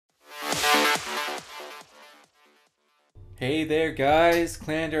Hey there guys,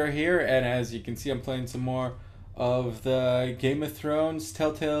 Clandor here, and as you can see I'm playing some more of the Game of Thrones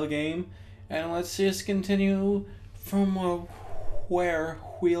Telltale game, and let's just continue from where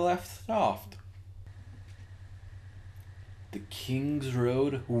we left off. The King's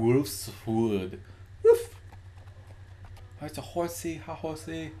Road, Wolf's Wood. Woof! Oh, it's a horsey, ha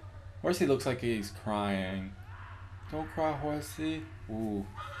horsey. Horsey looks like he's crying. Don't cry, horsey. Ooh.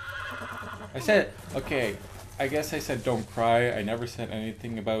 I said, okay, I guess I said don't cry. I never said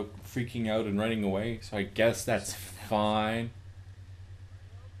anything about freaking out and running away, so I guess that's fine.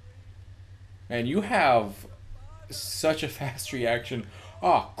 And you have such a fast reaction.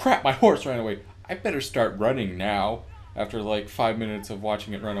 Oh, crap, my horse ran away. I better start running now, after like 5 minutes of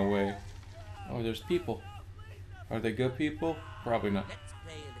watching it run away. Oh, there's people. Are they good people? Probably not.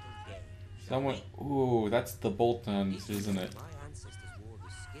 Someone, ooh, that's the Boltons, isn't it?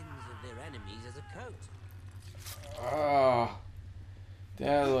 Ah,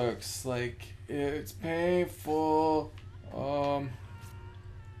 that looks like it's painful.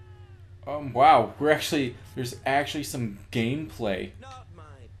 Wow, there's actually some gameplay. Not my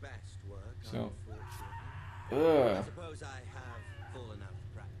best work, So, I suppose I have full enough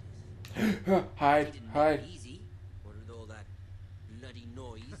practice. hide, hide. Easy. What with all that bloody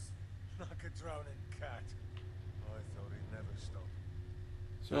noise? Like a drowning cat. I thought he'd never stop.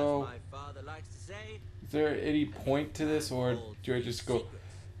 So, As my father likes to say, is there any point to this, or do I just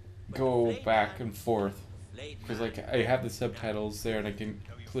go back and forth? Because like I have the subtitles there, and I can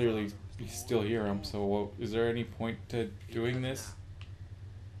clearly still hear them. So, is there any point to doing this,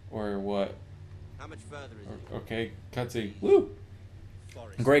 or what? how much further is it? Okay, cutscene. Woo!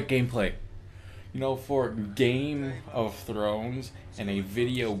 Great gameplay. You know, for Game of Thrones and a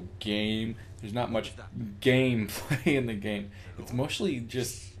video game, there's not much gameplay in the game. It's mostly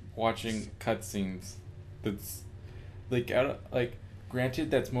just watching cutscenes. That's like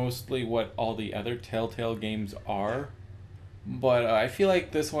granted, that's mostly what all the other Telltale games are, but I feel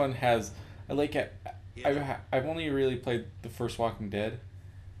like this one has. I like it. I've only really played the first Walking Dead.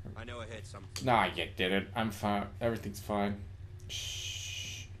 I know I heard something. Nah, you didn't. I'm fine. Everything's fine.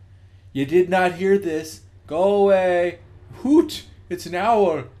 Shh. You did not hear this. Go away. Hoot. It's an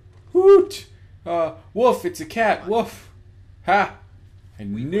owl. Hoot. Woof. It's a cat. Woof. Ha. I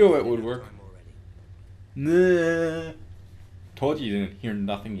knew it would work. Nah. Told you didn't hear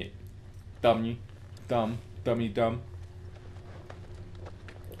nothing yet. Dummy. Dummy.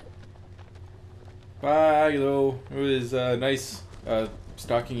 Bye, hello. It was nice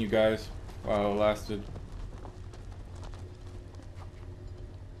stalking you guys while it lasted.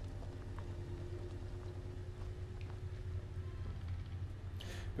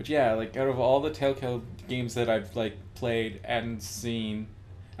 But yeah, like out of all the Telltale games that I've like played and seen,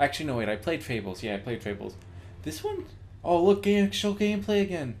 actually no wait, I played Fables. Yeah, I played Fables. This one, oh look, actual gameplay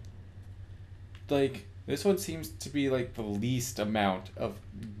again. Like this one seems to be like the least amount of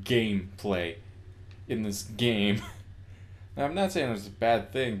gameplay in this game. Now, I'm not saying it's a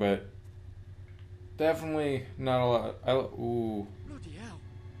bad thing, but definitely not a lot. Ooh. Bloody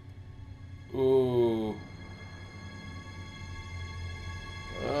hell. Ooh.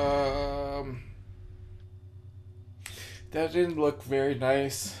 That didn't look very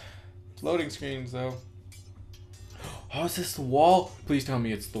nice. Loading screens, though. Oh, is this the wall? Please tell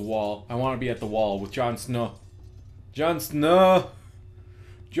me it's the wall. I want to be at the wall with Jon Snow. Jon Snow!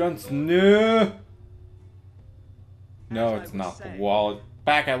 Jon Snow! No, it's not the wall.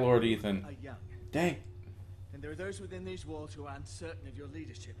 Back at Lord Ethan. Are young, Dang. and there are those within these walls who are uncertain of your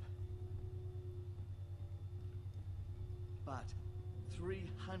leadership. But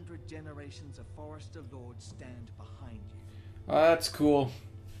 300 generations of Forester Lords stand behind you. Oh, that's cool.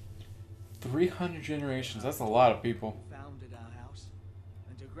 300 generations. That's a lot of people. Founded our house,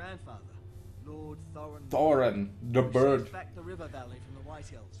 and your grandfather, Lord Thorin. Thorin, the bird. pushed back the river valley from the White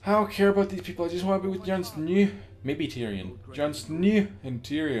Hills. I don't care about these people. I just want to be with Jon Snow. Maybe Tyrion. Jon Snow and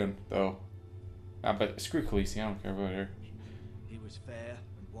Tyrion, though. But screw Khaleesi. I don't care about her. He was fair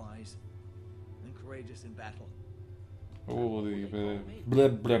and wise, and courageous in battle. Oh, blah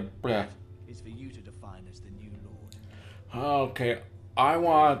blah blah. It's for you to define as the new Lord. Okay, I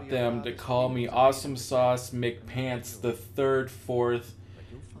want them to call me Awesome Sauce McPants the third, fourth, But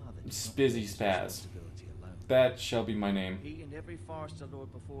your father did not Spizzy face Spaz. responsibility alone. That shall be my name. He and every Forester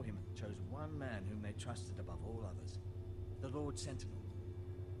Lord before him chose one man whom they trusted above all others, the Lord Sentinel.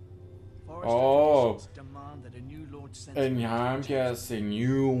 Forester Oh. traditions demand that a new Lord Sentinel. And I'm guessing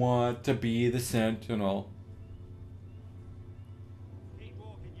you want to be the Sentinel. Keep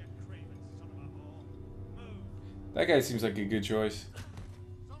walking, you craven son of a whore. Move. That guy seems like a good choice.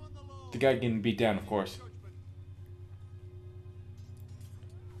 The guy getting beat down, of course.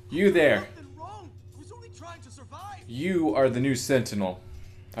 You there. Nothing wrong. I was only trying to survive. You are the new Sentinel.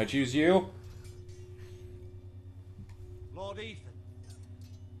 I choose you. Lord Ethan.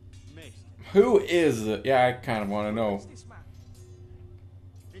 Missed. Who is it? Yeah, I kind of want to know. Who's this man?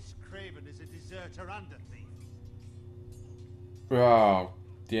 This Craven is a deserter and a thief. Oh,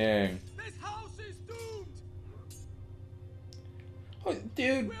 dang. This house is doomed. Oh,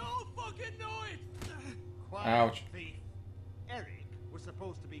 dude. We all fucking know it. Quiet, Ouch. thief. Eric was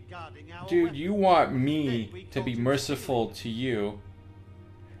supposed to be guarding our Dude, weapons. you want me to be merciful to you.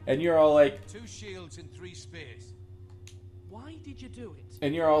 And you're all like, 2 shields and 3 spears. Why did you do it?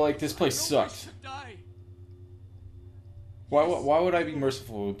 and you're all like, this place Nobody sucks. should die. Why would I be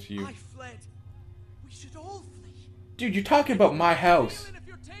merciful to you? I fled. We should all flee. Dude, you're talking about my house. Stealing if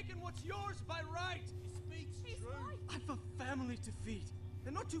you're taking what's yours by right. He speaks true. I've a family to feed.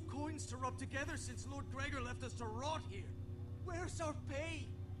 And not 2 coins to rub together since Lord Gregor left us to rot here. Where's our pay?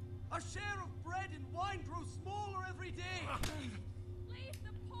 Our share of bread and wine grows smaller every day.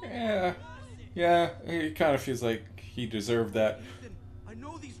 Yeah, it kind of feels like he deserved that. Ethan, I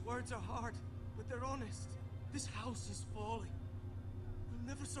know these words are hard, but they're honest. This house is falling. We'll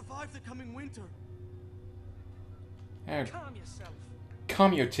never survive the coming winter. Eh, Calm yourself.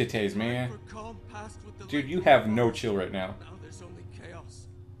 calm your titties, man. For calm passed with the Dude, light you of have the no forest. chill right now. Now there's only chaos.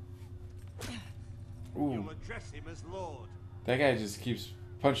 Ooh, You'll address him as Lord. that guy just keeps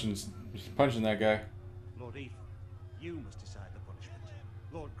punching that guy. Lord Ethan, you must decide the punishment.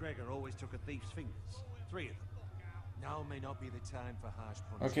 Lord Gregor always took a thief's fingers. 3 of them. Now may not be the time for harsh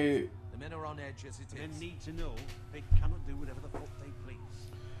punishment. Okay, The men are on edge as it Men is. need to know they cannot do whatever the fuck they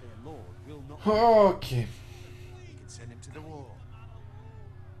please. Their Lord will not. okay. You can send him to the wall.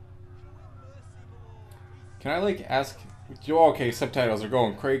 Can I like ask? Okay, subtitles are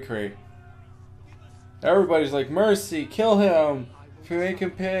going cray. Everybody's like, mercy, kill him, if you make him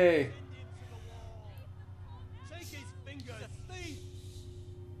pay. Take his fingers, thief!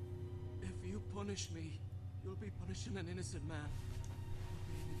 If you punish me, you'll be punishing an innocent man. You'll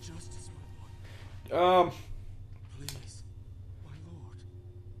be an injustice, my lord. Please, my lord.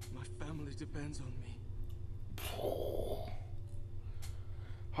 My family depends on me.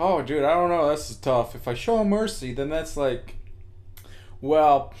 Oh, dude, I don't know. This is tough. If I show him mercy, then that's like,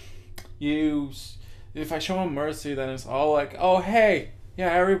 well, if I show him mercy, then it's all like, oh, hey,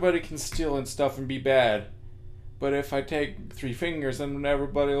 yeah, everybody can steal and stuff and be bad. But if I take 3 fingers, then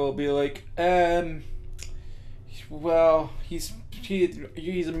everybody will be like, well, he's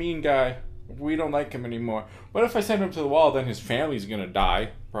a mean guy. We don't like him anymore. But if I send him to the wall, then his family's gonna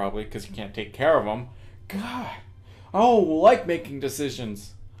die, probably, because he can't take care of them. God. I don't like making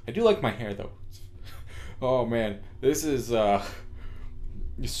decisions. I do like my hair, though. Oh, man. This is,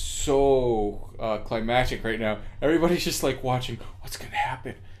 so climactic right now. Everybody's just, like, watching. What's gonna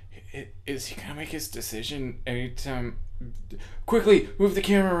happen? Is he gonna make his decision anytime? Quickly, move the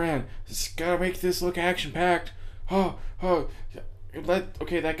camera around. Just gotta make this look action-packed. Oh.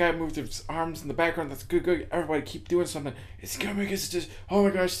 Okay, that guy moved his arms in the background. That's good. Everybody keep doing something. It's gonna make us just, oh my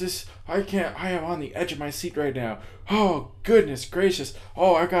gosh, I am on the edge of my seat right now. Oh, goodness gracious.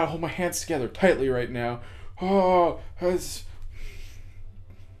 Oh, I gotta hold my hands together tightly right now. Oh,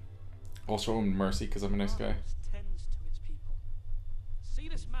 I'll show him mercy because I'm a nice guy. Tends to its people. See,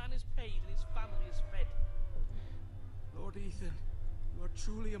 this man is paid and his family is fed. Lord Ethan, you are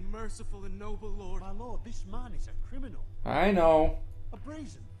truly a merciful and noble lord. My lord, this man is a criminal. I know. A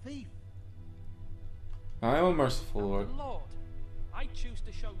brazen thief. I am a merciful And Lord. the Lord, I choose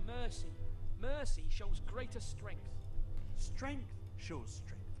to show mercy. Mercy shows greater strength. Strength shows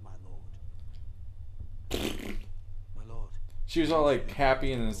strength, my lord. My lord. She was all like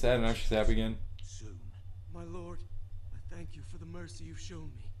happy and then sad, and now she's happy again. Soon. My lord, I thank you for the mercy you've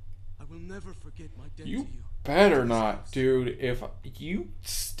shown me. I will never forget my debt You to you. better not, dude. If you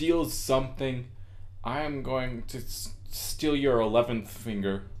steal something, I am going to steal your 11th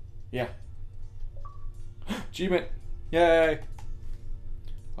finger. Yeah. Achievement. Yay.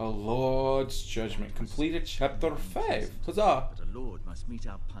 A Lord's Judgment. Completed chapter 5. Huzzah. But a lord must meet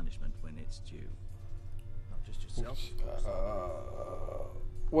our punishment when it's due. Not just yourself.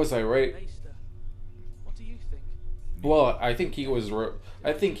 Was I right? Maester, what do you think? Well, I think he was.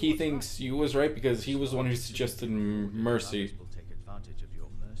 I think he thinks you was right because he was the one who suggested mercy. Others will take advantage of your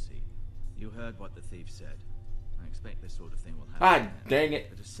mercy. You heard what the thief said. I expect this sort of thing will happen. Ah, again. dang it.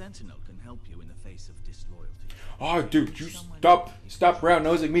 But a sentinel can help you in the face of disloyalty. Oh, dude, you stop brown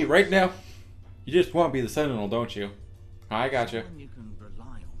nosing me right now. You just want to be the Sentinel, don't you? I gotcha. Someone you can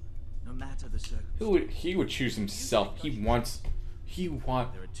rely on, no matter the circumstances. He would choose himself. I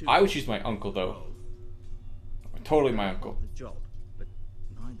would choose my uncle though. Totally my uncle. The job, but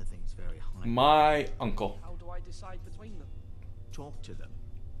neither my uncle. How do I decide between them? Talk to them.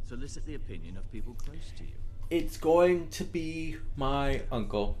 Solicit the opinion of people close to you. It's going to be my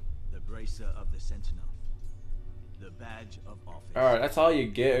uncle. The bracer of the sentinel. The badge of office. Alright, that's all you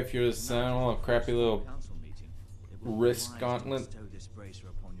get if you're the Sentinel, a crappy little Council meeting. It will be wrist wise to gauntlet. bestow this bracer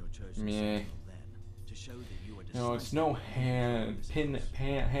upon your chosen Meh. sentinel then, to show that you are No, it's decisive no in hand, defending this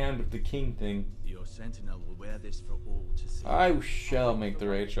pin, house. hand of the king thing. Your sentinel will wear this for all to see. I shall make the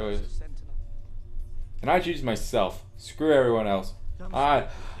right choice. Sentinel. And I choose myself. Screw everyone else. I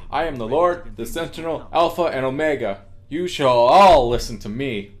am the Lord, the Sentinel, Alpha, and Omega. You shall all listen to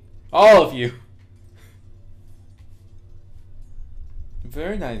me. All of you.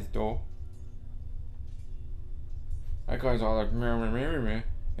 Very nice, though. That guy's all like, meh, meh, meh, meh.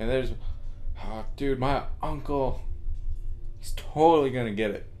 And there's, oh, dude, my uncle. He's totally gonna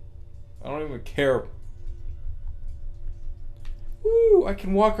get it. I don't even care. Woo! I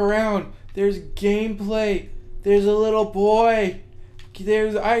can walk around. There's gameplay. There's a little boy.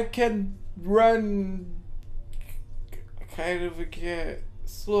 I can run. Kind of a cat.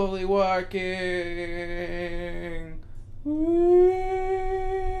 Slowly walking. Woo!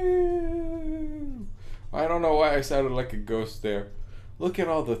 I don't know why I sounded like a ghost there. Look at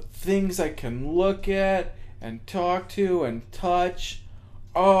all the things I can look at and talk to and touch.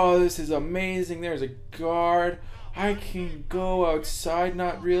 Oh, this is amazing. There's a guard. I can go outside,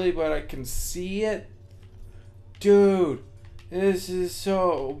 not really, but I can see it. Dude, this is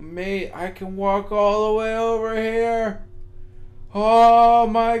so amazing. I can walk all the way over here. Oh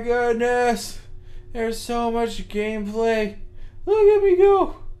my goodness. There's so much gameplay. Look at me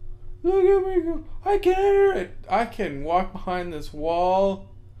go. Look at me go. I can enter it. I can walk behind this wall.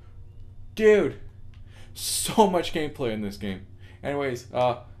 Dude, so much gameplay in this game. Anyways,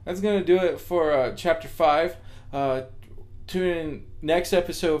 that's going to do it for Chapter 5. Tune in next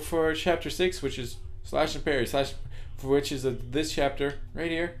episode for Chapter 6, which is Slash and Parry. Which is this chapter right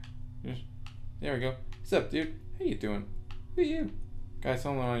here. There we go. What's up, dude? How you doing? Who are you? Got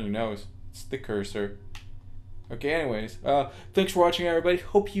something on your nose. It's the cursor. Okay, anyways. Thanks for watching, everybody.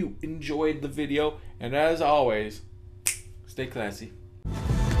 Hope you enjoyed the video. And as always, stay classy.